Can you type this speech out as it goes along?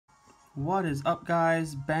What is up,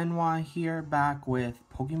 guys? Benoit here, back with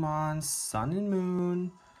Pokemon Sun and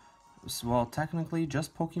Moon. Well, technically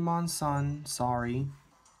just Pokemon Sun, sorry.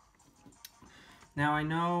 Now, I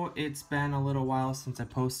know it's been a little while since I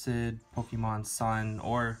posted Pokemon Sun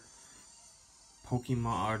or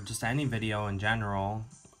Pokemon or just any video in general.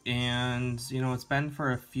 And, you know, it's been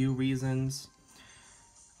for a few reasons.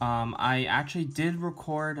 I actually did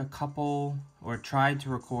record a couple, or tried to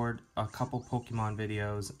record a couple Pokemon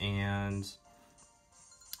videos, and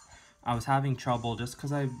I was having trouble just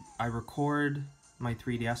because I record my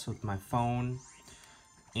 3DS with my phone,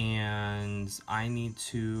 and I need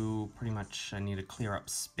to clear up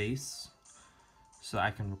space so that I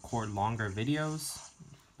can record longer videos.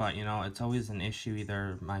 But, you know, it's always an issue.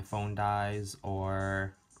 Either my phone dies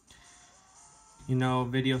or, you know,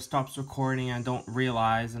 video stops recording and I don't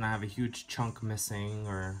realize and I have a huge chunk missing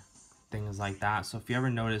or things like that. So if you ever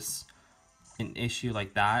notice an issue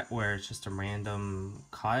like that where it's just a random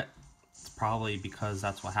cut, it's probably because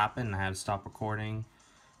that's what happened. I had to stop recording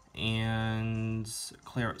and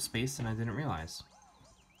clear up space and I didn't realize.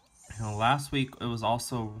 You know, last week it was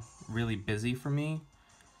also really busy for me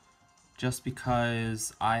just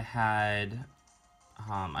because I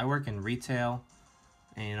work in retail.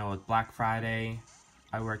 And, you know, with Black Friday,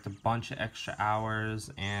 I worked a bunch of extra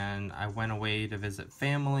hours and I went away to visit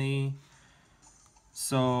family.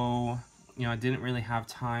 So, you know, I didn't really have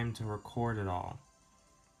time to record it all.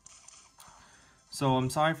 So I'm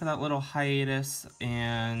sorry for that little hiatus,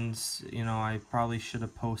 and, you know, I probably should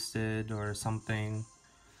have posted or something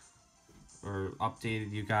or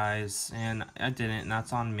updated you guys, and I didn't, and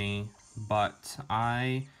that's on me. But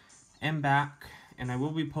I am back and I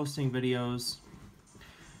will be posting videos.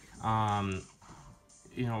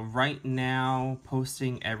 You know, right now,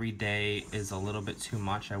 posting every day is a little bit too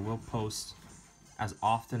much. I will post as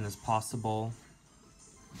often as possible.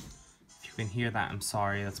 If you can hear that, I'm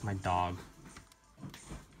sorry. That's my dog.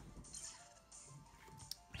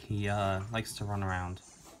 He likes to run around.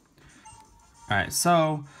 Alright,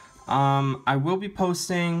 so I will be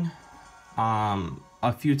posting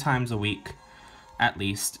a few times a week, at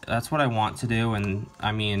least. That's what I want to do, and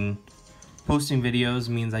I mean, posting videos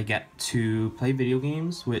means I get to play video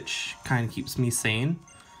games, which kind of keeps me sane.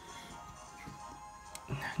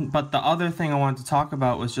 But the other thing I wanted to talk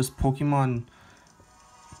about was just Pokemon,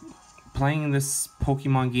 playing this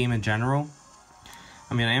Pokemon game in general.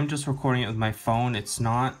 I mean, I am just recording it with my phone. It's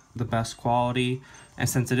not the best quality, and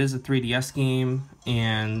since it is a 3DS game,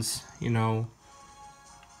 and, you know,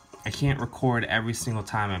 I can't record every single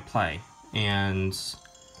time I play. And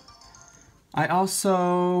I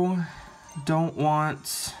also don't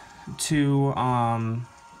want to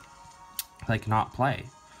like not play,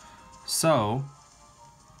 so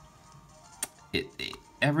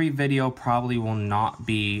every video probably will not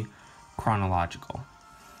be chronological,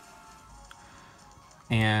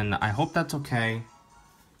 and I hope that's okay.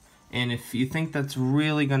 And if you think that's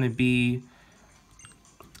really going to be,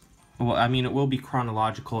 well, I mean, it will be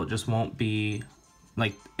chronological, it just won't be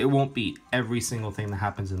like, it won't be every single thing that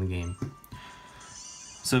happens in the game.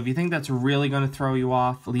 So if you think that's really going to throw you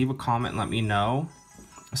off, leave a comment and let me know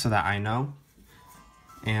so that I know.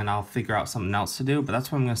 And I'll figure out something else to do. But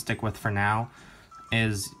that's what I'm going to stick with for now.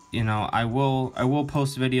 Is, you know, I will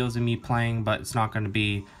post videos of me playing, but it's not going to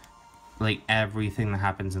be like everything that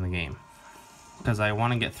happens in the game, because I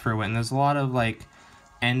want to get through it. And there's a lot of like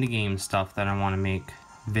end game stuff that I want to make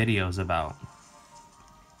videos about.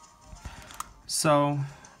 So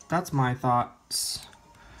that's my thoughts.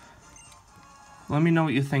 Let me know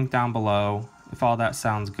what you think down below, if all that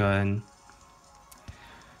sounds good.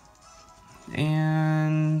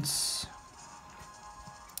 And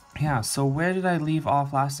yeah, so where did I leave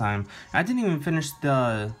off last time? I didn't even finish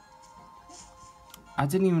the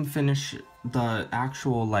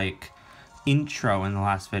actual like intro in the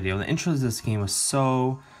last video. The intro to this game was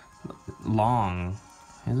so long.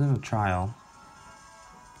 Isn't it a trial?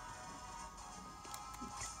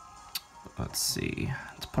 Let's see.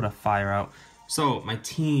 Let's put a fire out. So, my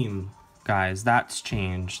team, guys, that's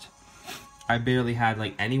changed. I barely had,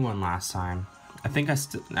 like, anyone last time. I think I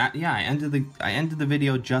ended the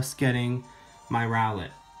video just getting my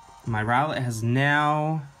Rowlet. My Rowlet has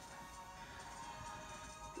now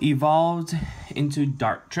evolved into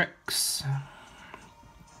Dartrix.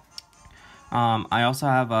 I also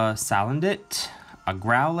have a Salandit, a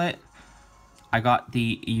Growlithe. I got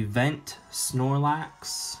the event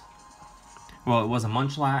Snorlax. Well, it was a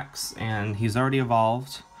Munchlax, and he's already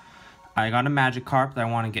evolved. I got a Magikarp that I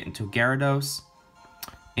want to get into Gyarados.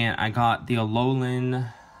 And I got the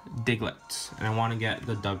Alolan Diglett, and I want to get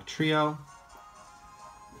the Dugtrio.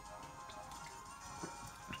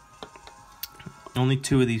 Only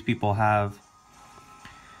 2 of these people have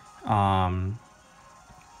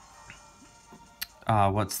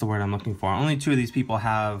what's the word I'm looking for? Only 2 of these people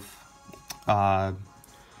have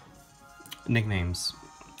nicknames.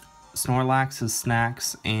 Snorlax is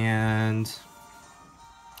Snacks, and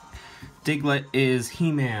Diglett is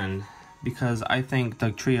He-Man, because I think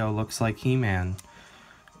the trio looks like He-Man.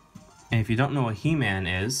 And if you don't know what He-Man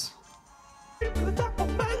is,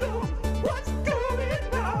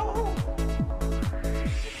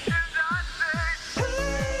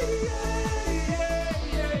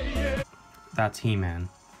 that's He-Man.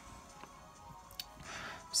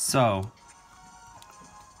 So,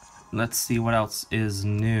 let's see what else is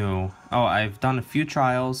new. Oh, I've done a few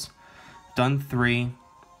trials, done 3.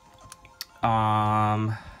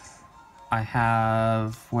 I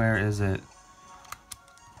have, where is it?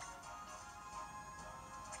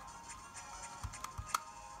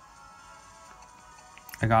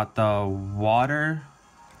 I got the water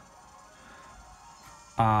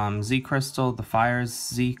Z crystal, the fire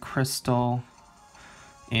Z crystal,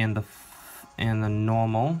 and the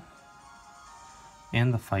normal,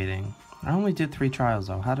 and the fighting. I only did 3 trials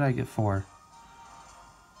though. How did I get 4?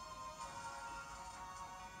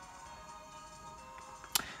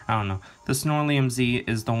 I don't know. The Snorlium Z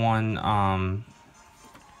is the one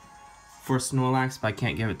for Snorlax, but I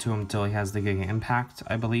can't give it to him until he has the Giga Impact,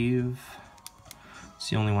 I believe. It's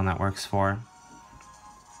the only one that works for.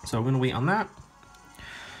 So we're gonna wait on that.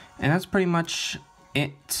 And that's pretty much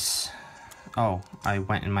it. Oh, I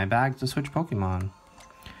went in my bag to switch Pokemon.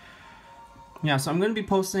 Yeah, so I'm going to be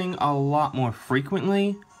posting a lot more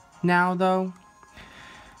frequently now, though.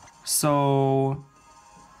 So,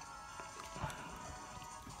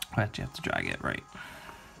 I actually have to drag it, right.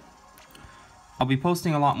 I'll be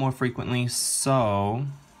posting a lot more frequently, so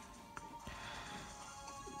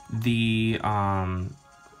the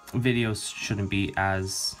videos shouldn't be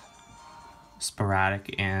as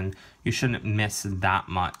sporadic, and you shouldn't miss that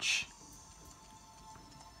much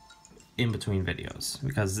in between videos,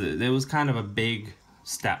 because it was kind of a big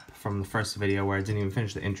step from the first video where I didn't even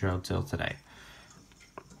finish the intro till today.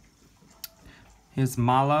 Here's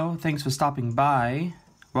Malo. Thanks for stopping by.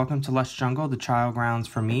 Welcome to Lush Jungle, the trial grounds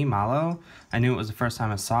for me, Malo. I knew it was the first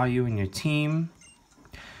time I saw you and your team.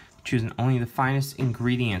 Choosing only the finest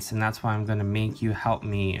ingredients, and that's why I'm going to make you help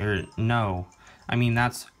me. Or no, I mean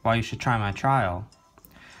that's why you should try my trial.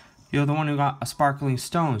 You're the one who got a sparkling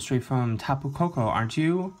stone straight from Tapu Koko, aren't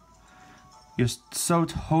you? You're so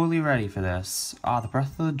totally ready for this. Ah, the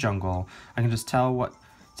breath of the jungle. I can just tell what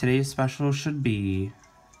today's special should be.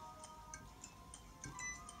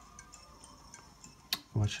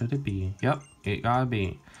 What should it be? Yep, it gotta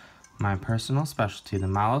be my personal specialty, the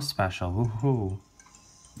Malo Special. Woohoo!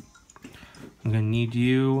 I'm gonna need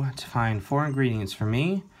you to find 4 ingredients for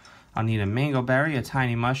me. I'll need a mango berry, a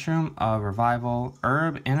tiny mushroom, a revival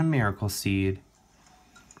herb, and a miracle seed.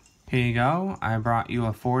 Here you go. I brought you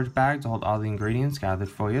a forage bag to hold all the ingredients gathered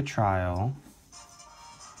for your trial.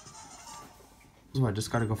 So I just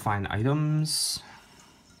gotta go find items.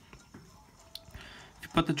 If you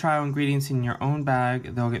put the trial ingredients in your own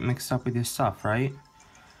bag, they'll get mixed up with your stuff, right?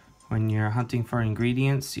 When you're hunting for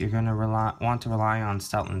ingredients, you're gonna want to rely on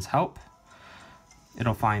Stoutland's help.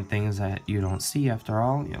 It'll find things that you don't see after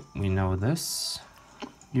all. Yep, we know this.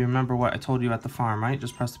 You remember what I told you at the farm, right?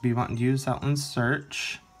 Just press the B button to use Stoutland's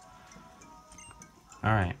search.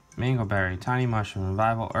 Alright, mango berry, tiny mushroom,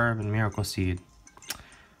 revival herb, and miracle seed.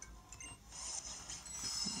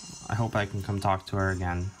 I hope I can come talk to her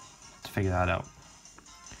again to figure that out.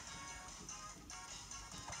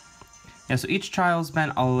 Yeah, so each trial's been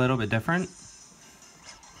a little bit different.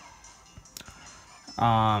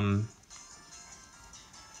 Oh.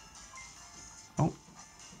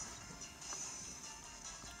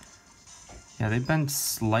 Yeah, they've been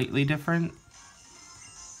slightly different.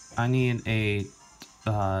 I need a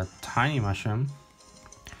tiny mushroom.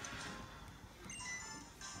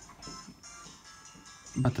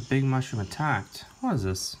 But the big mushroom attacked. What is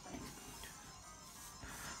this?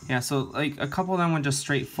 Yeah, so like a couple of them were just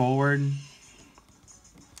straightforward.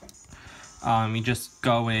 You just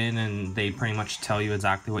go in and they pretty much tell you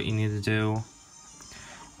exactly what you need to do.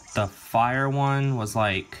 The fire one was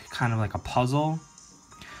like kind of like a puzzle.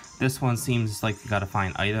 This one seems like you gotta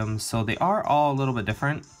find items, so they are all a little bit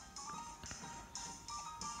different.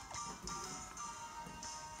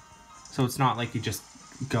 So it's not like you just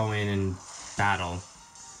go in and battle.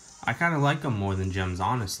 I kind of like them more than gems,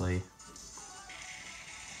 honestly.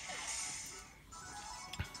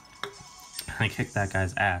 I kicked that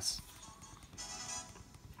guy's ass.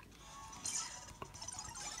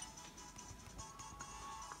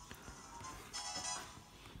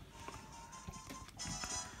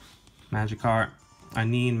 Magikarp. I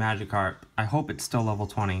need Magikarp. I hope it's still level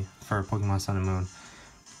 20 for Pokemon Sun and Moon.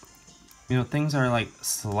 You know, things are like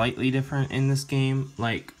slightly different in this game.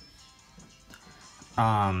 Like,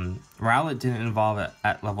 Rowlet didn't evolve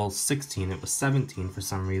at level 16. It was 17 for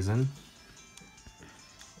some reason.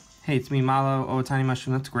 Hey, it's me, Malo. Oh, a tiny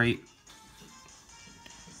mushroom. That's great.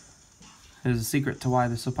 There's a secret to why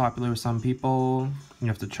they're so popular with some people. You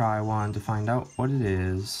have to try one to find out what it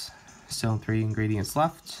is. Still 3 ingredients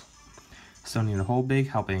left. Still need a whole big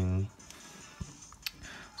helping.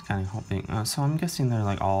 It's kind of helping. So I'm guessing they're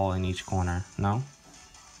like all in each corner. No?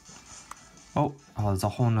 Oh, there's a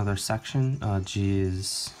whole nother section. Oh,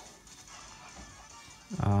 jeez.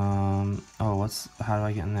 Oh, how do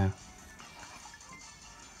I get in there?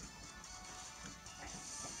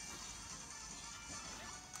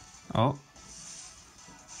 Oh.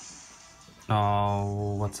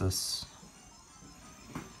 Oh, what's this?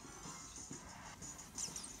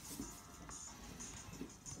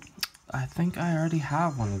 I think I already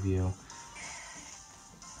have one of you.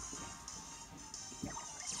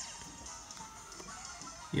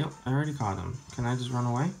 Yep, I already caught him. Can I just run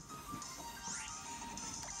away?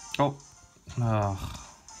 Oh. Ugh.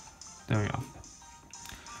 There we go.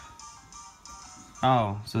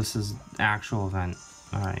 Oh, so this is actual event.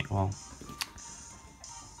 Alright, well.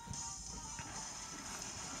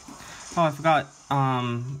 Oh, I forgot.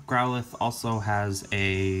 Growlithe also has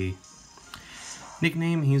a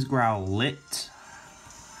nickname. He's Growlit.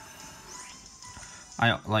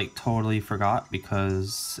 I like totally forgot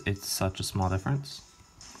because it's such a small difference.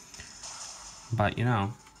 But you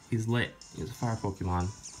know, he's lit. He's a fire Pokemon.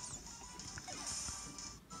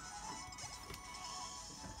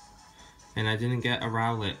 And I didn't get a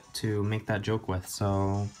Rowlet to make that joke with,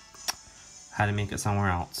 so had to make it somewhere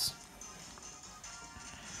else.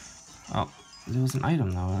 Oh, there was an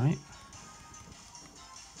item though, right?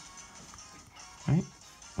 Right?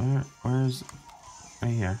 Where's...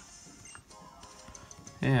 Right here.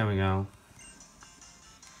 There we go.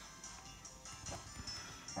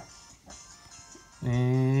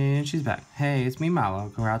 And she's back. Hey, it's me, Malo.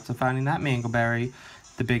 Congrats on finding that mango berry.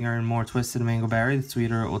 The bigger and more twisted mango berry, the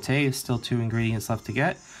sweeter it will taste. Still 2 ingredients left to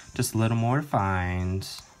get. Just a little more to find.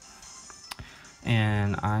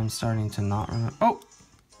 And I'm starting to not remember... Oh!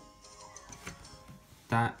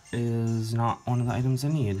 That is not one of the items I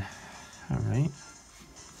need. Alright.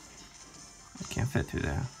 I can't fit through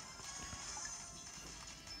there.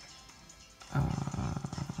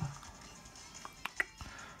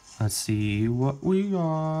 Let's see what we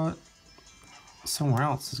got. Somewhere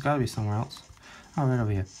else. There's gotta be somewhere else. Oh, right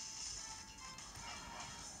over here.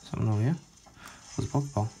 Something over here. There's a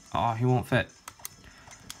Pokeball. Oh, he won't fit.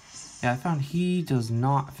 Yeah, I found he does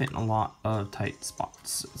not fit in a lot of tight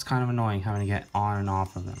spots. It's kind of annoying having to get on and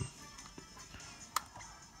off of him.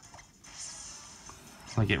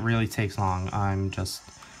 Like, it really takes long. I'm just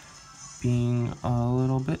being a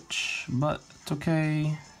little bitch, but it's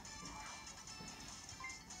okay.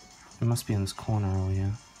 It must be in this corner over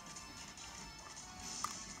here.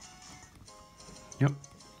 Yep.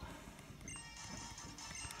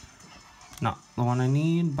 Not the one I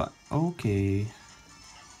need, but okay.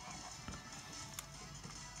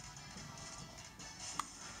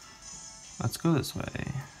 Let's go this way.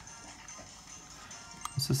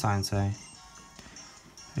 What's the sign say?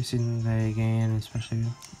 I've seen they again, especially...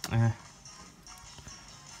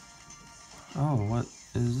 Oh, what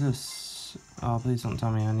is this? Oh, please don't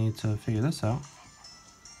tell me I need to figure this out.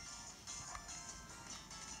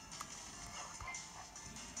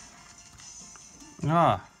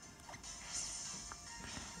 Ah!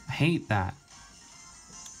 I hate that.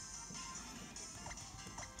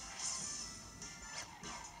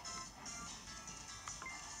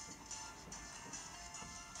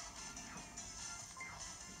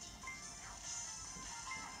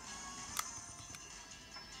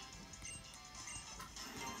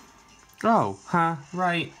 Oh, huh,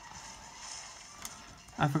 right.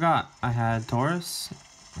 I forgot I had Taurus.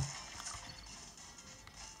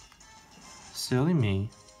 Silly me.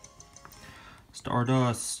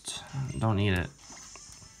 Stardust. Don't need it.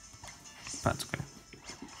 But it's okay.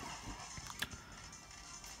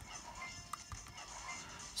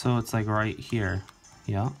 So it's like right here.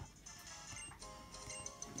 Yeah.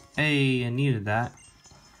 Hey, I needed that.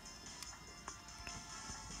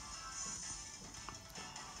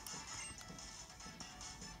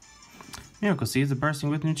 Miracle seeds are bursting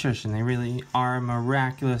with nutrition. They really are a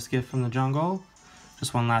miraculous gift from the jungle.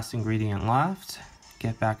 Just one last ingredient left.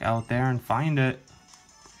 Get back out there and find it.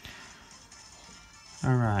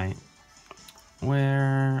 Alright.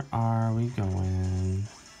 Where are we going?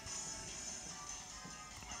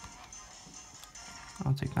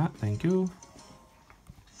 I'll take that, thank you.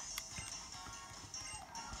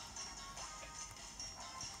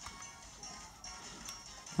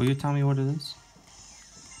 Will you tell me what it is?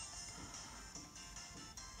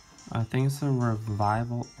 I think it's a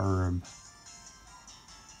revival herb.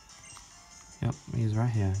 Yep, he's right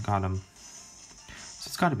here. Got him. So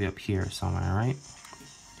it's got to be up here somewhere, right?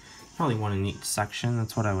 Probably one in each section.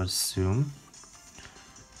 That's what I would assume.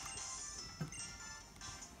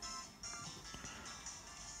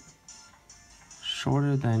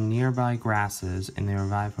 Shorter than nearby grasses, and they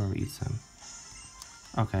revive whoever eats them.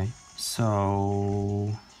 Okay, so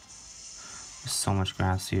there's so much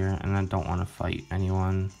grass here, and I don't want to fight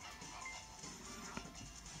anyone.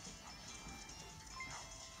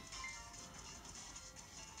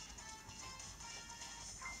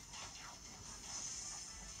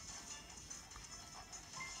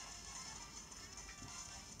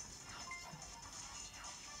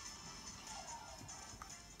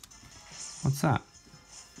 What's that?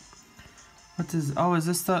 What is, oh, is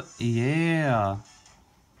this the, yeah.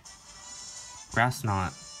 Grass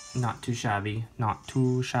knot. Not too shabby. Not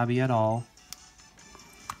too shabby at all.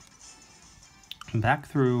 Back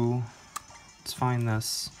through. Let's find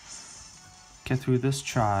this. Get through this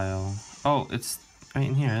trial. Oh, it's right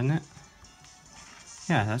in here, isn't it?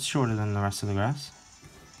 Yeah, that's shorter than the rest of the grass.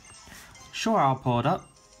 Sure, I'll pull it up.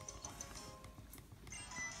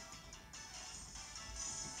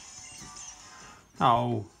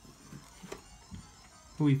 Oh.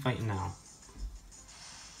 Who are we fighting now?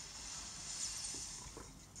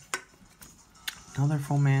 Another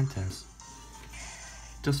full mantis.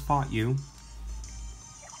 Just fought you.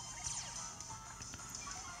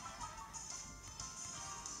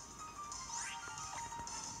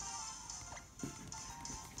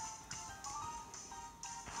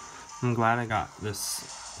 I'm glad I got this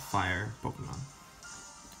fire Pokemon.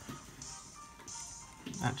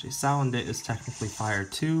 Actually, Salandit is technically fire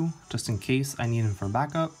too, just in case I need him for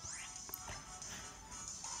backup.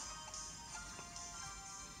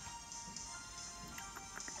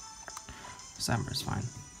 December's fine.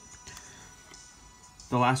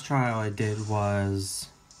 The last trial I did was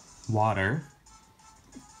water.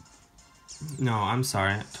 No, I'm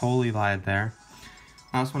sorry, I totally lied there.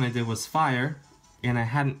 Last one I did was fire, and I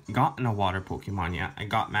hadn't gotten a water Pokemon yet. I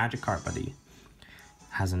got Magikarp, but he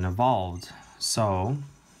hasn't evolved. So,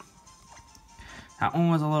 that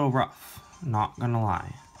one was a little rough, not gonna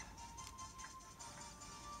lie.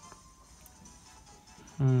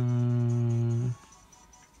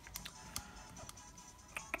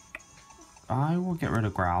 I will get rid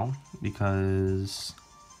of Growl, because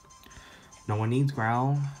no one needs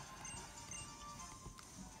Growl.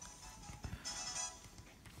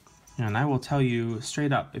 And I will tell you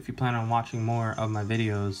straight up, if you plan on watching more of my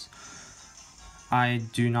videos, I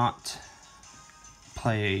do not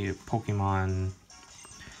play Pokemon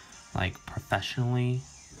like professionally.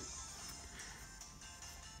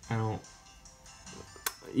 I don't,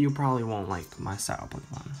 you probably won't like my style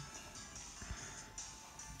Pokemon.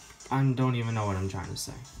 I don't even know what I'm trying to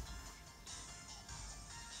say.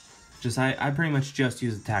 Just, I pretty much just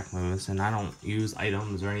use attack moves, and I don't use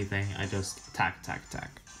items or anything. I just attack, attack,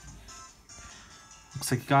 attack. Looks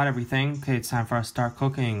like you got everything. Okay, it's time for us to start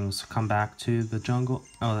cooking. So come back to the jungle,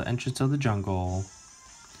 oh, the entrance of the jungle.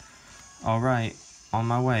 Alright, on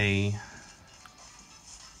my way.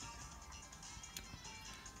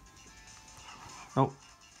 Oh.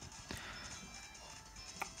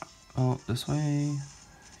 Oh, this way.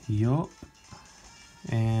 Yup.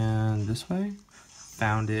 And this way.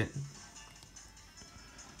 Found it.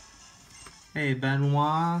 Hey,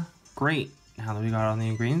 Benoit. Great. Now that we got all the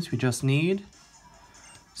ingredients we just need.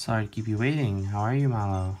 Sorry to keep you waiting. How are you,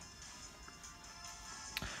 Mallow?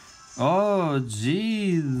 Oh,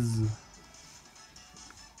 jeez.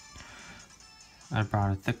 I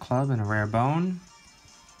brought a thick club and a rare bone.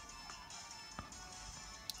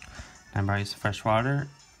 I brought you some fresh water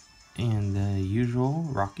and the usual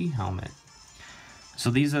rocky helmet. So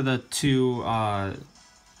these are the two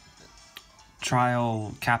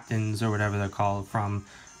trial captains, or whatever they're called, from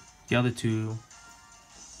the other two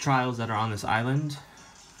trials that are on this island.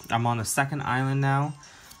 I'm on the second island now.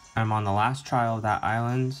 I'm on the last trial of that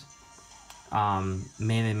island.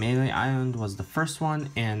 Melee Island was the first one,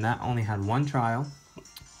 and that only had one trial.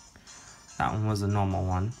 That one was a normal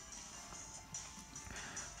one.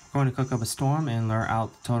 We're going to cook up a storm and lure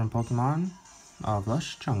out the totem Pokemon of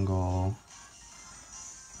Lush Jungle.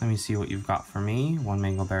 Let me see what you've got for me. One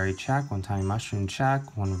Mango Berry check, one Tiny Mushroom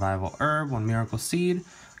check, one Revival Herb, one Miracle Seed.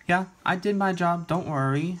 Yeah, I did my job, don't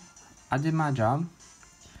worry. I did my job.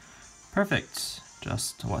 Perfect.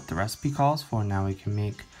 just what the recipe calls for. Now we can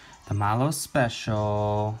make the Malo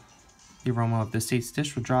special. The aroma of this tasty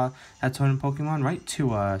dish will draw that totem Pokemon right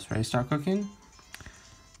to us. Ready to start cooking?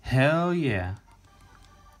 Hell yeah.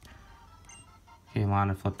 Okay,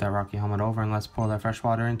 Lana, flip that rocky helmet over and let's pour that fresh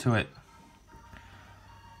water into it.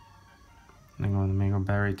 Then go with the mango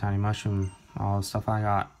berry, tiny mushroom, all the stuff I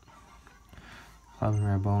got. Club and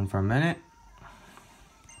rare bone for a minute.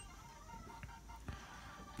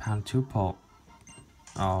 Pound 2 pulp.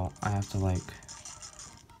 Oh, I have to like...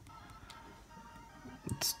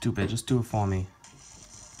 It's stupid, just do it for me.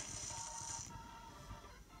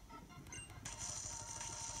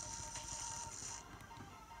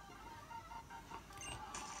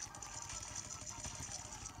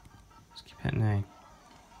 Just keep hitting A.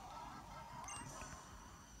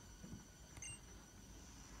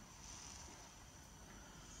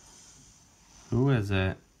 Who is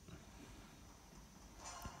it?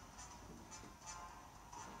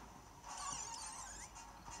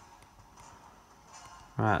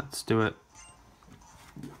 Alright, let's do it.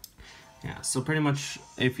 Yeah, so pretty much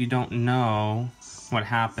if you don't know what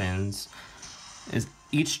happens is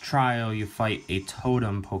each trial you fight a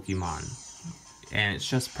totem Pokemon. And it's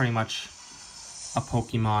just pretty much a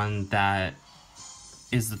Pokemon that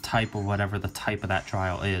is the type of whatever the type of that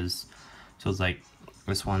trial is. So it's like,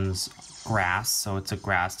 this one's grass, so it's a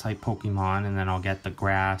grass type Pokemon, and then I'll get the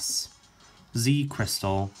grass Z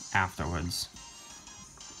crystal afterwards.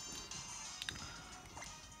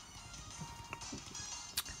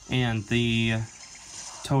 And the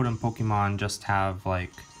totem Pokemon just have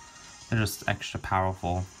like, they're just extra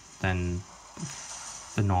powerful than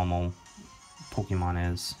the normal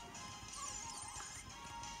Pokemon is.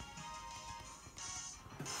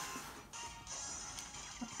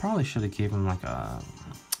 Probably should have gave him like a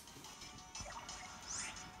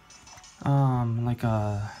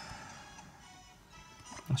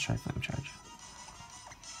let's try Flame Charge.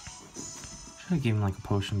 Should have given him like a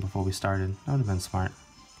potion before we started. That would have been smart.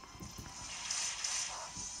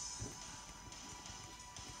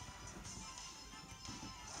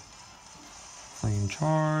 Flame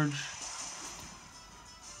Charge.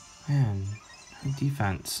 Man, her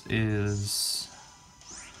defense is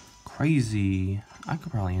crazy. I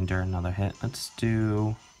could probably endure another hit. Let's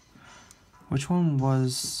do... Which one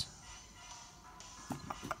was...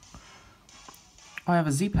 Oh, I have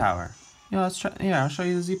a Z power. Yeah, let's try... Yeah, I'll show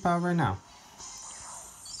you the Z power right now.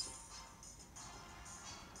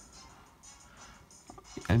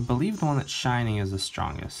 I believe the one that's shining is the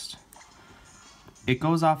strongest. It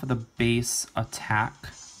goes off of the base attack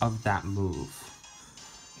of that move.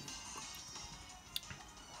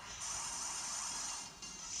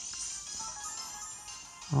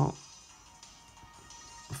 Oh.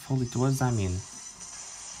 Fully, what does that mean?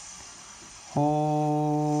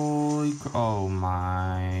 Holy oh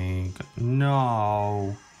my god.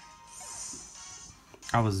 No.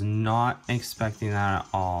 I was not expecting that at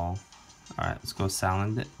all. Alright, let's go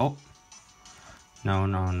Salandit. Oh. No,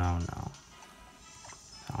 no, no, no.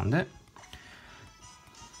 Found it.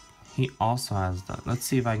 He also has the... Let's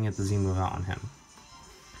see if I can get the Z move out on him.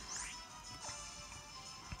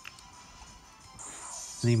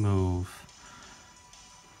 Z move.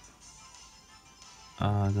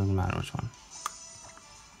 It doesn't matter which one.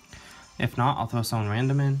 If not, I'll throw someone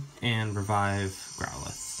random in and revive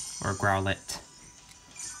Growlithe. Or Growlit.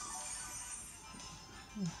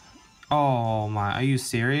 Oh my, are you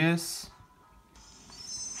serious?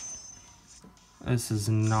 This is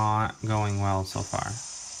not going well so far.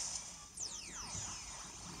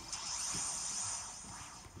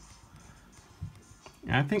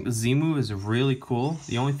 And I think the Z move is really cool.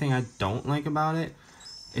 The only thing I don't like about it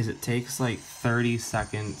is it takes like 30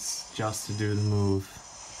 seconds just to do the move.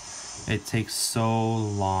 It takes so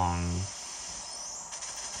long.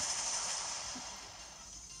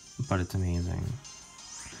 But it's amazing.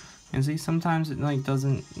 And see, sometimes it like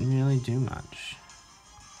doesn't really do much.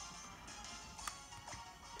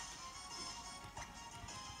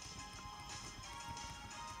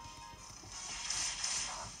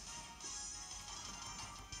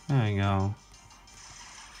 There we go.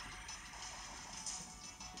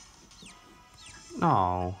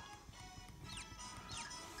 No.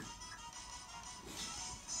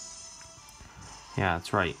 Yeah,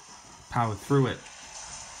 that's right. Power through it.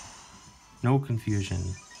 No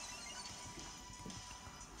confusion.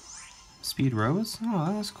 Speed rose?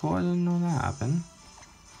 Oh, that's cool. I didn't know that happened.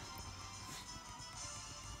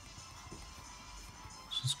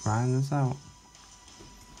 Let's just grind this out.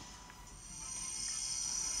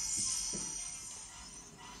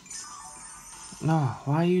 No,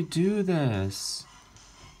 why you do this?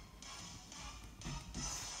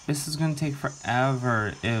 This is gonna take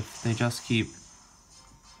forever if they just keep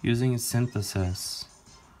using synthesis.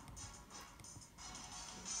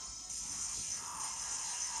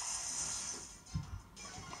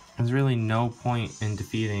 There's really no point in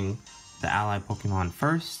defeating the ally Pokemon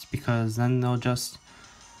first, because then they'll just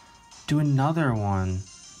do another one.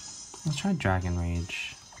 Let's try Dragon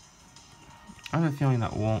Rage. I have a feeling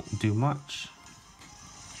that won't do much,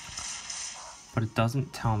 but it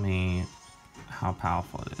doesn't tell me how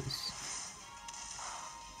powerful it is.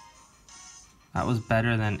 That was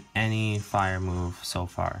better than any fire move so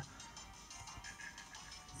far.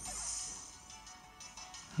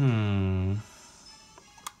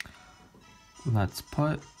 Let's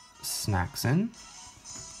put snacks in.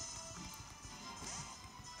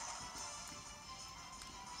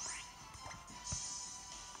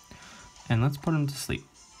 And let's put him to sleep.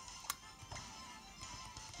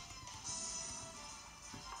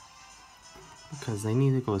 Because they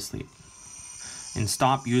need to go to sleep. And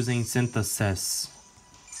stop using synthesis.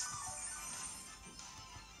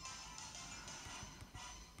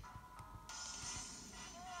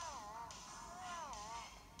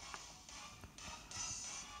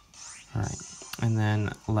 Alright, and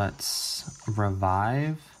then let's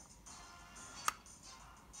revive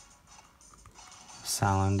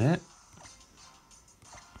Salandit.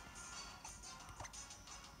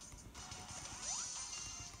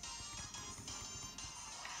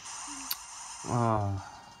 Oh.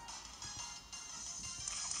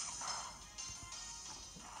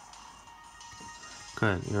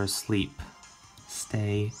 Good, you're asleep.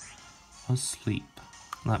 Stay asleep.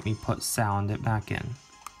 Let me put Salandit back in.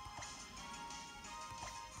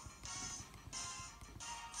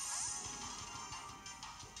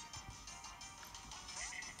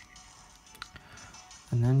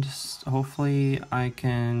 And then just hopefully I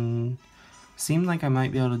can... Seemed like I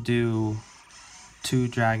might be able to do 2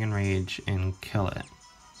 Dragon Rage and kill it.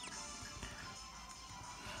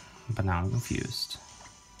 But now I'm confused.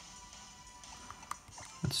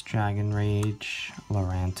 Let's Dragon Rage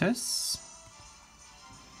Lurantis.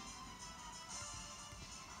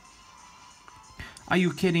 Are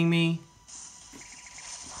you kidding me?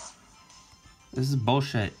 This is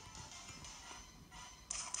bullshit.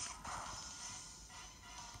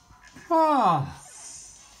 Ah.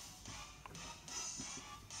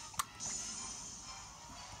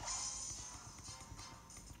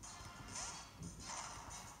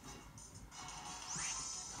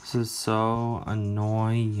 This is so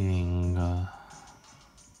annoying.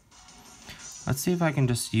 Let's see if I can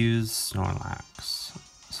just use Snorlax.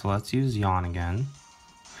 So let's use Yawn again.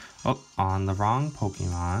 Oh, on the wrong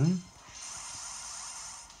Pokemon.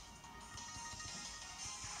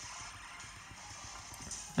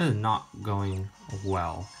 This is not going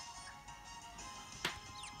well.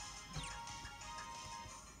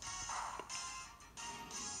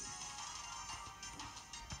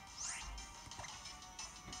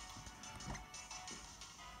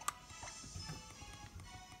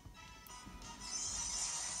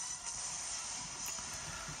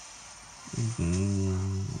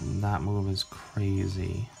 That move is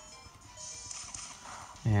crazy.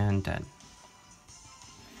 And dead.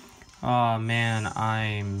 Oh man,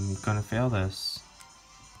 I'm gonna fail this.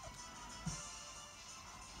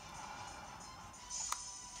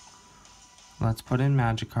 Let's put in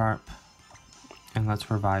Magikarp and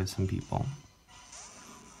let's revive some people.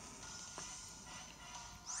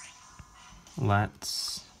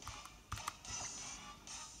 Let's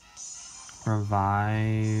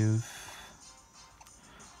revive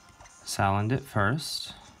Salandit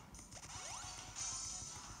first.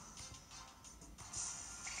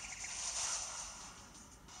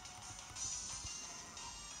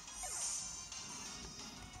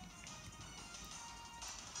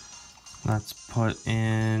 Let's put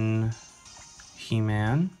in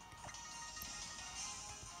Heman.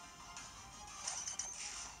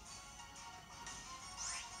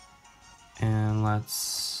 And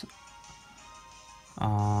let's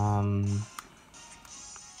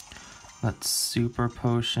super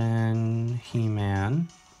potion Heman.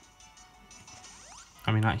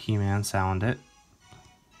 I mean, not Heman, Salandit.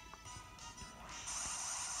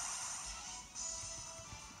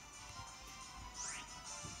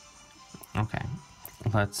 Okay,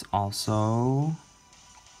 let's also,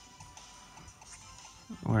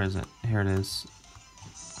 where is it? Here it is.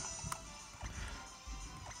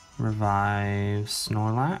 Revive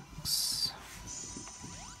Snorlax.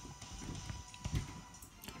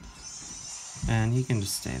 And he can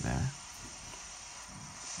just stay there.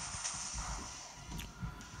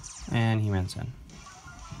 And Heman's in.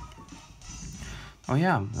 Oh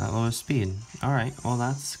yeah, that lowers speed. Alright, well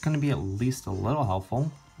that's gonna be at least a little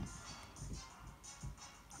helpful.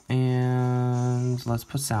 let's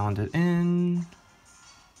put Sounded in.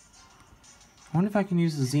 I wonder if I can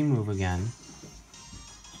use the Z move again.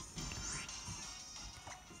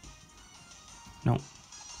 Nope.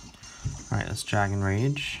 Alright, let's Dragon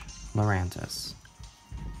Rage. Lurantis.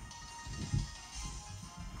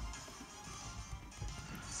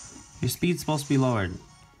 Your speed's supposed to be lowered.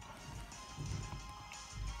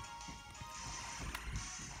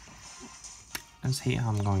 I just hate how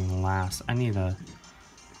I'm going last. I need to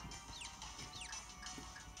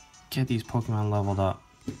get these Pokemon leveled up.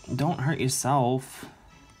 Don't hurt yourself.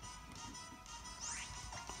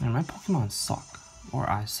 Man, my Pokemon suck. Or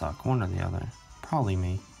I suck. One or the other. Probably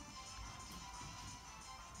me.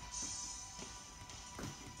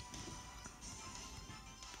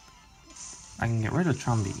 I can get rid of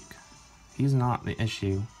Trumbeak. He's not the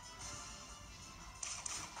issue.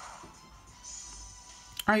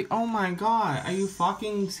 Alright, oh my god, are you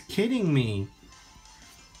fucking kidding me?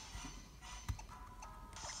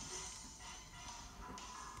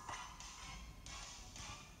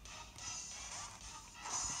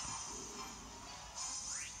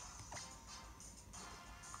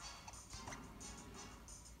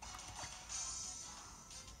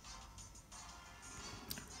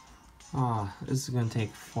 Oh, this is gonna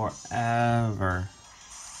take forever.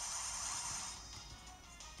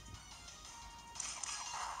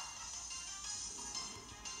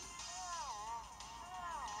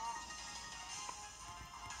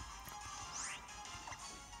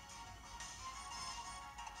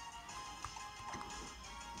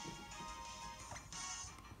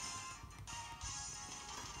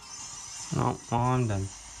 No, oh, I'm done.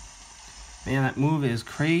 Man, that move is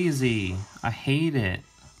crazy. I hate it.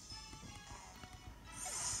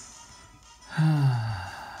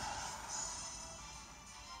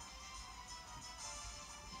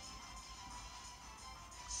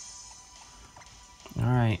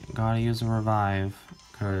 Alright, gotta use a revive,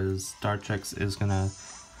 because Dartrix is gonna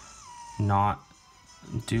not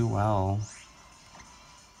do well.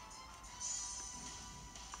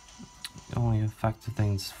 The only effective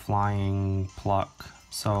thing's flying pluck,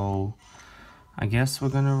 so I guess we're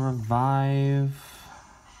gonna revive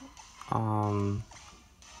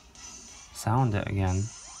Sound it again.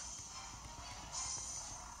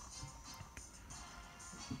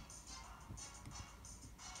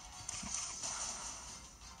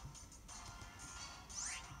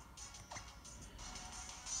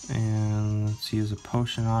 And let's use a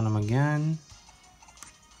potion on him again.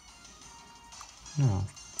 No,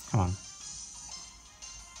 come on.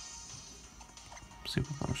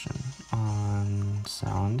 Super potion on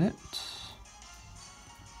Sound it.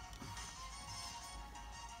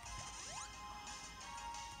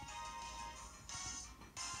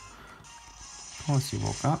 Once he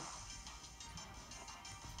woke up.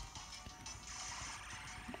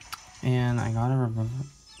 And I gotta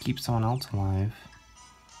keep someone else alive.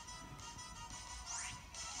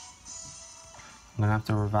 I'm gonna have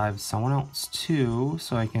to revive someone else too,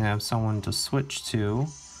 so I can have someone to switch to.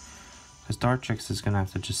 Because Dartrix is gonna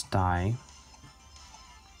have to just die.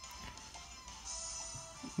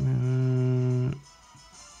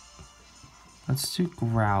 Let's do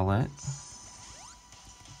Growlithe.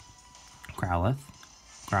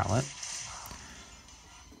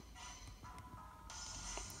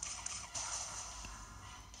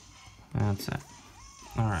 That's it.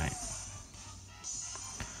 Alright.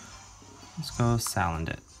 Let's go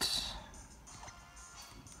Salandit.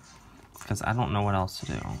 Because I don't know what else to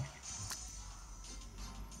do.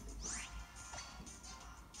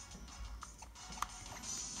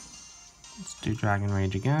 Let's do Dragon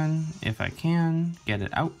Rage again, if I can. Get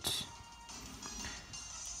it out.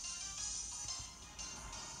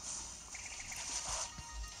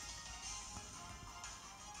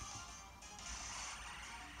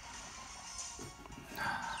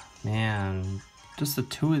 Man, just the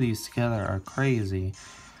two of these together are crazy.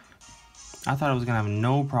 I thought I was gonna have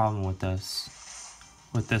no problem with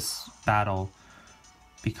this battle,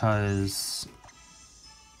 because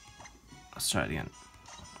let's try it again.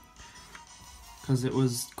 Because it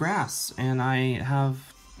was grass, and I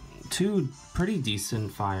have two pretty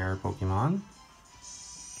decent fire Pokemon.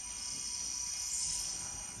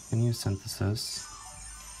 Can use Synthesis.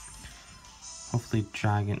 Hopefully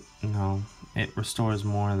no, it restores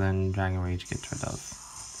more than Dragon Rage gets rid of.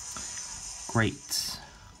 Great.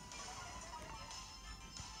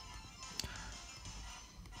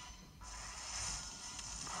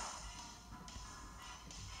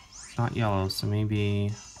 It's not yellow, so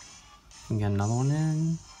maybe I can get another one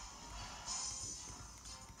in.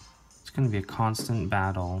 It's going to be a constant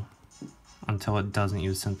battle until it doesn't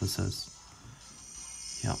use Synthesis.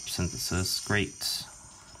 Yep, Synthesis, great.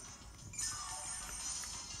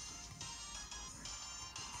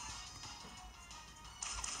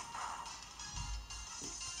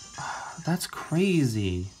 That's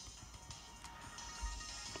crazy.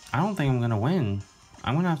 I don't think I'm gonna win.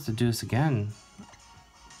 I'm gonna have to do this again.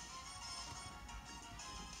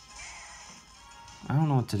 I don't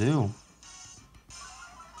know what to do.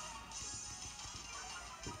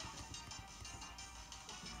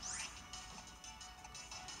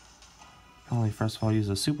 Probably first of all use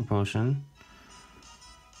a super potion.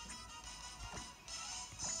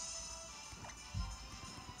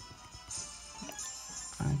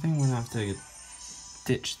 I think we're gonna have to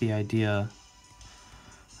ditch the idea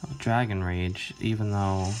of Dragon Rage, even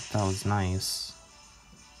though that was nice.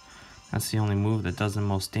 That's the only move that does the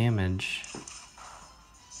most damage.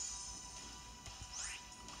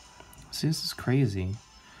 See, this is crazy.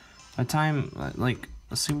 By the time, like,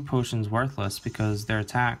 a super potion's worthless because their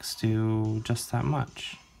attacks do just that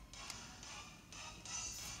much.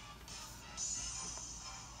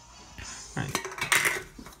 Alright.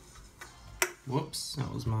 Whoops,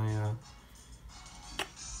 that was my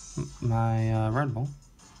Red Bull.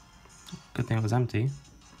 Good thing it was empty.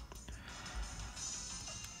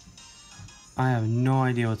 I have no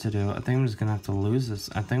idea what to do. I think I'm just gonna have to lose this.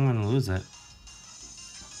 I think I'm gonna lose it.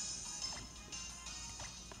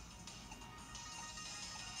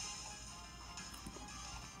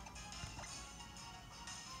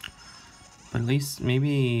 But at least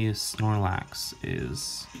maybe Snorlax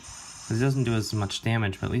is... It doesn't do as much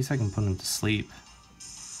damage, but at least I can put him to sleep.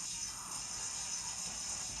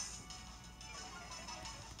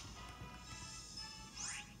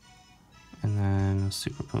 And then a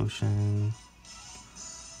super potion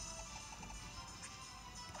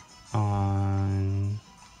on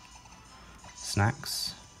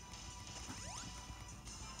Snacks.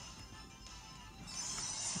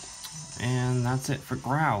 And that's it for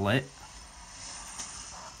Growlithe.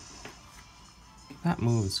 That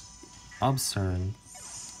move is absurd.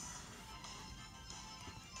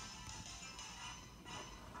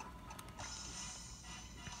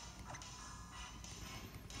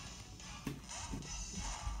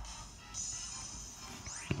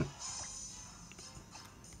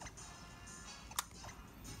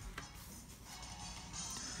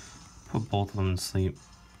 Put both of them to sleep.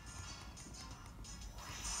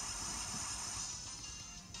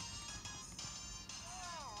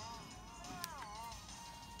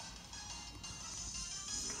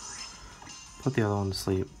 Put the other one to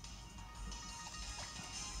sleep.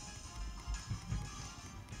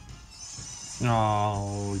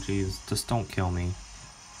 Oh, jeez. Just don't kill me.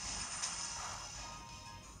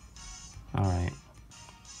 Alright.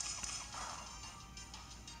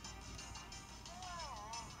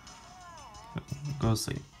 Go to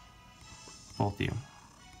sleep. Both of you.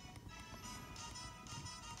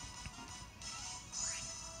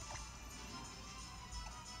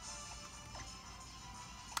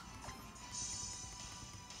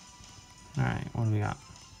 Alright, what do we got?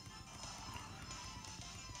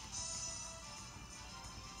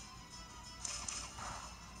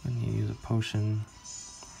 I need to use a potion.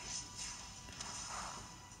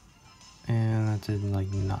 And that did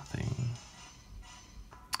like nothing.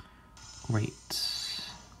 Great.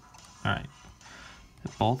 Alright.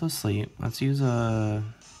 They're both asleep. Let's use a...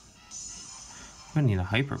 I'm gonna need a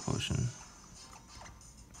hyper potion.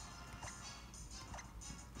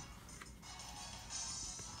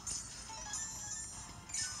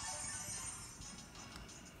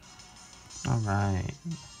 Alright.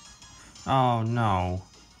 Oh no.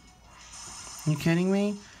 Are you kidding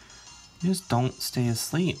me? You just don't stay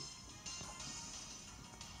asleep.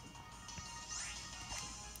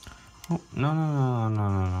 Oh,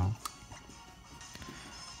 no.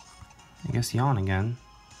 I guess yawn again.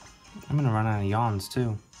 I'm gonna run out of yawns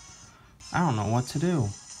too. I don't know what to do.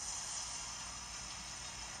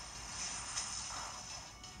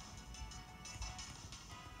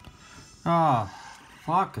 Oh,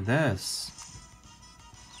 fuck this.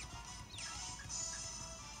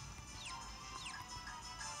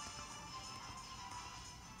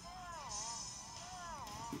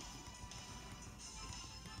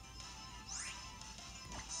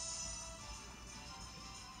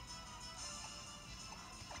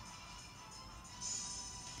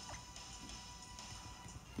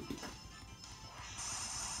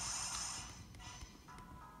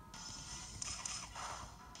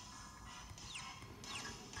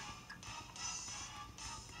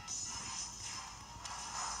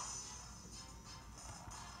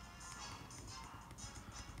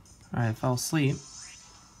 Alright, I fell asleep.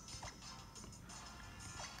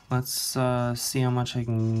 Let's see how much I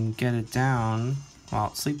can get it down while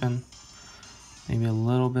it's sleeping. Maybe a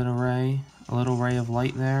little bit of ray, a little ray of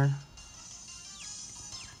light there.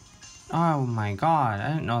 Oh my god,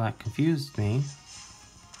 I didn't know that confused me.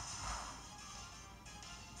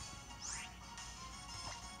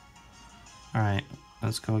 Alright,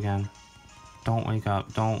 let's go again. Don't wake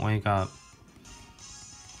up. Don't wake up.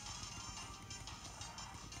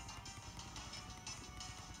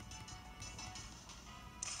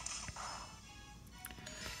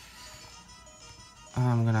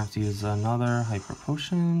 I'm gonna have to use another hyper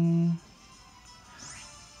potion.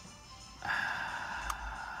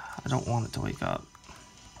 I don't want it to wake up,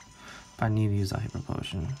 but I need to use a hyper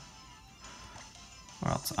potion,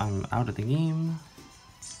 or else I'm out of the game.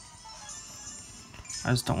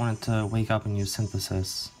 I just don't want it to wake up and use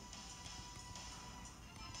synthesis.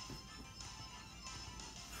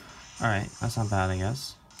 Alright, that's not bad, I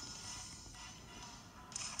guess.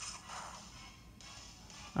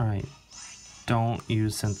 Alright, don't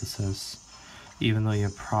use synthesis, even though you're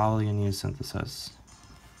probably gonna use synthesis.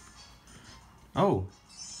 Oh!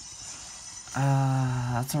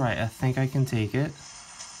 That's alright, I think I can take it.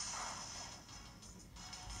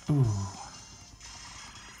 Ooh.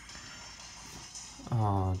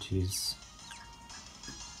 Oh, jeez.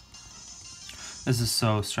 This is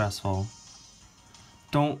so stressful.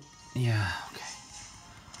 Don't... Yeah, okay.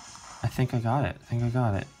 I think I got it. I think I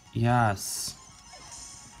got it. Yes.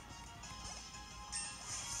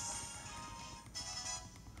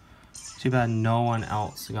 Too bad no one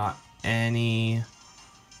else got any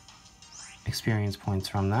experience points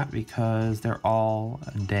from that because they're all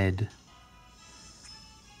dead.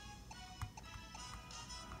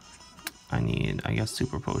 I need, I guess,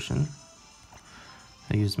 super potion.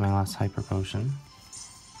 I used my last hyper potion.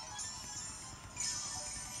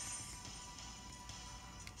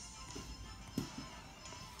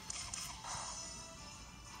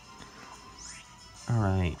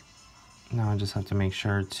 Alright, now I just have to make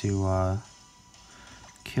sure to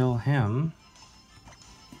kill him.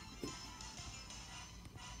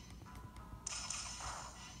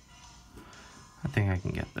 I think I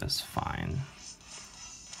can get this fine.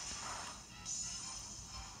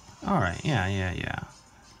 Alright, yeah.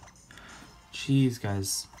 Jeez,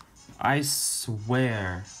 guys. I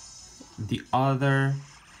swear the other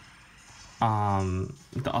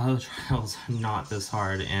trials are not this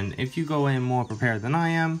hard, and if you go in more prepared than I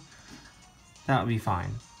am, that would be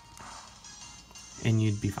fine. And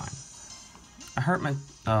you'd be fine. I hurt my...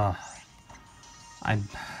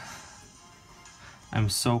 I'm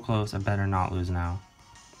so close, I better not lose now.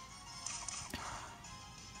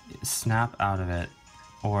 Snap out of it.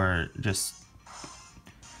 Or just...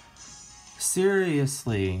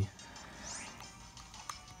 Seriously.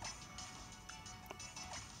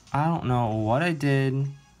 I don't know what I did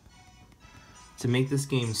to make this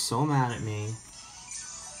game so mad at me,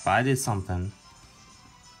 but I did something.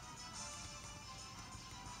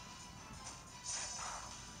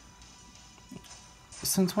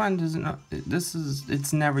 Since when does it not...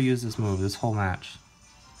 It's never used this move this whole match.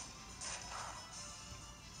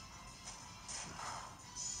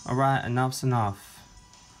 Alright, enough's enough.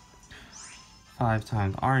 5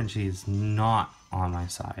 times. RNG is not on my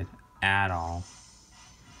side at all.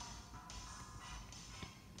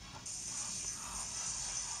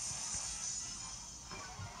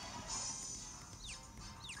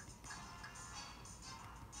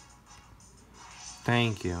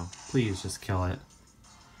 Thank you. Please just kill it.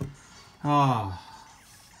 Oh.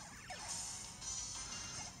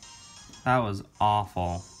 That was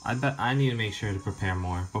awful. I bet I need to make sure to prepare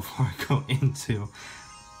more before I go into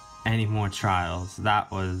any more trials.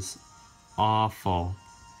 That was awful.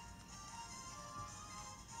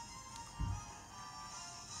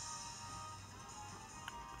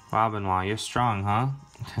 Robin, wow, you're strong, huh?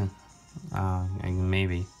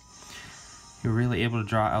 Maybe. You're really able to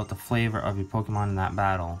draw out the flavor of your Pokemon in that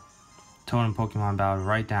battle. Totem Pokemon bowed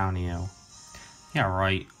right down to you. Yeah,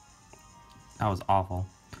 right. That was awful.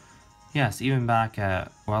 Yes, even back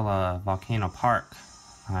at, Volcano Park,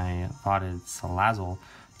 I spotted Salazzle.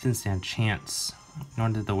 Didn't stand a chance. Nor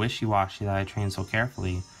did the Wishy-Washy that I trained so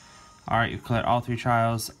carefully. Alright, you've cleared all 3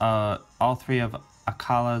 trials. All 3 of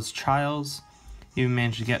Akala's trials. You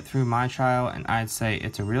managed to get through my trial, and I'd say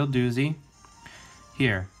it's a real doozy.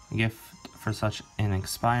 Here, a gift for such an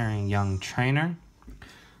inspiring young trainer.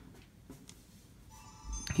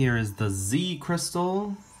 Here is the Z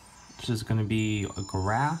Crystal, which is going to be a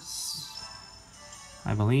grass,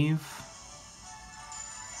 I believe.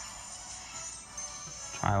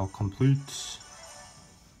 Trial complete.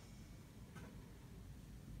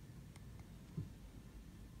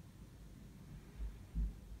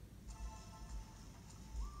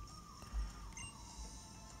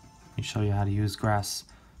 Let me show you how to use grass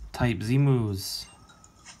type Z moves.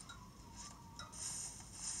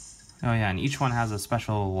 Oh yeah, and each one has a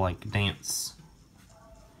special, like, dance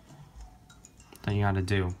that you gotta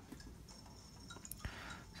do.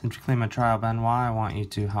 Since you claim my trial, Benoit, I want you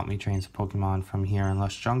to help me train some Pokemon from here in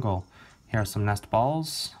Lush Jungle. Here are some nest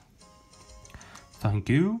balls. Thank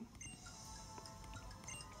you.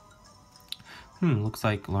 Looks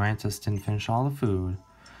like Laurentis didn't finish all the food.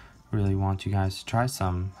 Really want you guys to try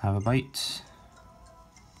some. Have a bite.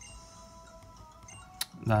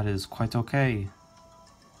 That is quite okay.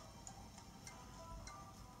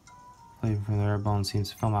 Flavor from the rare bone seems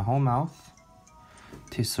to fill my whole mouth.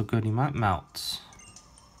 Tastes so good he might melt.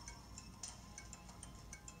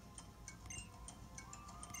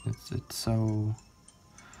 It's so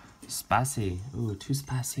spicy. Ooh, too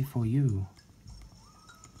spicy for you.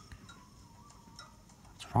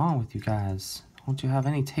 What's wrong with you guys? Don't you have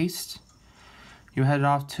any taste? You headed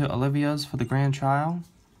off to Olivia's for the grand trial?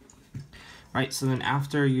 Right, so then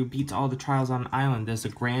after you beat all the trials on an island, there's a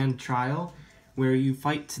grand trial where you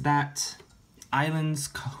fight that island's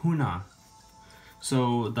kahuna.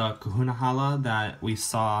 So the kahuna hala that we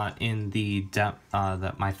saw in the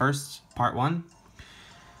my first part 1,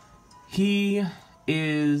 he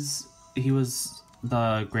was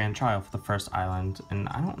the grand trial for the first island, and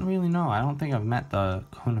I don't really know. I don't think I've met the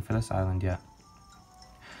kahuna for this island yet.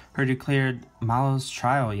 Heard you cleared Malo's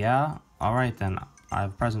trial, yeah? Alright then, I have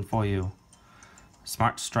a present for you.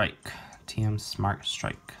 Smart Strike. TM Smart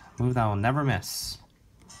Strike. Move that will never miss.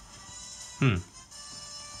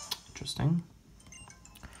 Interesting.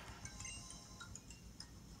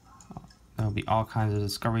 There'll be all kinds of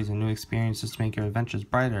discoveries and new experiences to make your adventures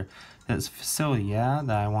brighter. There's a facility, yeah,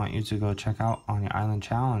 that I want you to go check out on your island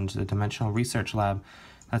challenge, the Dimensional Research Lab.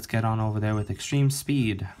 Let's get on over there with extreme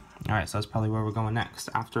speed. Alright, so that's probably where we're going next,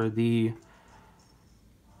 after the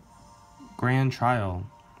grand trial.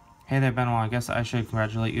 Hey there, Benoit, I guess I should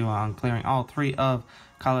congratulate you on clearing all 3 of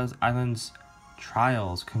Kala's Island's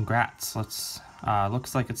trials. Congrats. Looks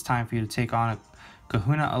like it's time for you to take on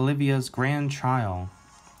Kahuna Olivia's grand trial.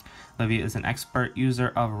 Olivia is an expert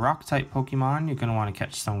user of rock-type Pokemon. You're going to want to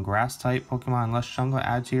catch some grass-type Pokemon in Lush Jungle,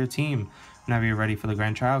 add to your team. Whenever you're ready for the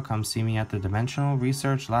grand trial, come see me at the Dimensional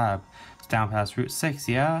Research Lab. It's down past Route 6,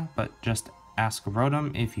 yeah? But just ask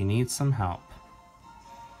Rotom if you need some help.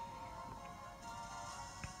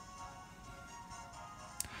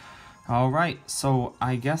 Alright, so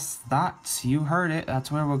I guess you heard it.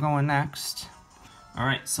 That's where we're going next.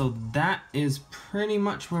 Alright, so that is pretty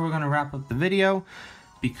much where we're going to wrap up the video,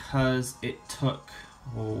 because it took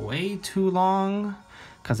way too long,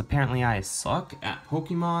 because apparently I suck at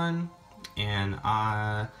Pokemon, and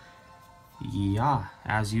yeah,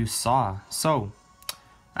 as you saw. So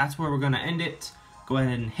that's where we're going to end it. Go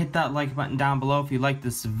ahead and hit that like button down below if you like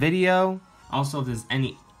this video. Also, if there's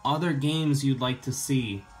any other games you'd like to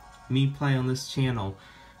see me play on this channel,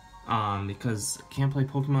 because I can't play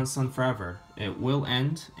Pokemon Sun forever. It will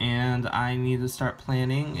end, and I need to start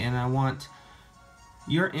planning, and I want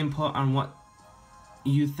your input on what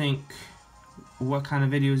you think, what kind of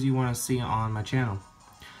videos you want to see on my channel.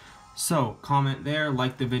 So comment there,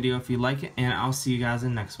 like the video if you like it, and I'll see you guys in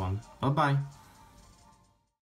the next one. Bye bye.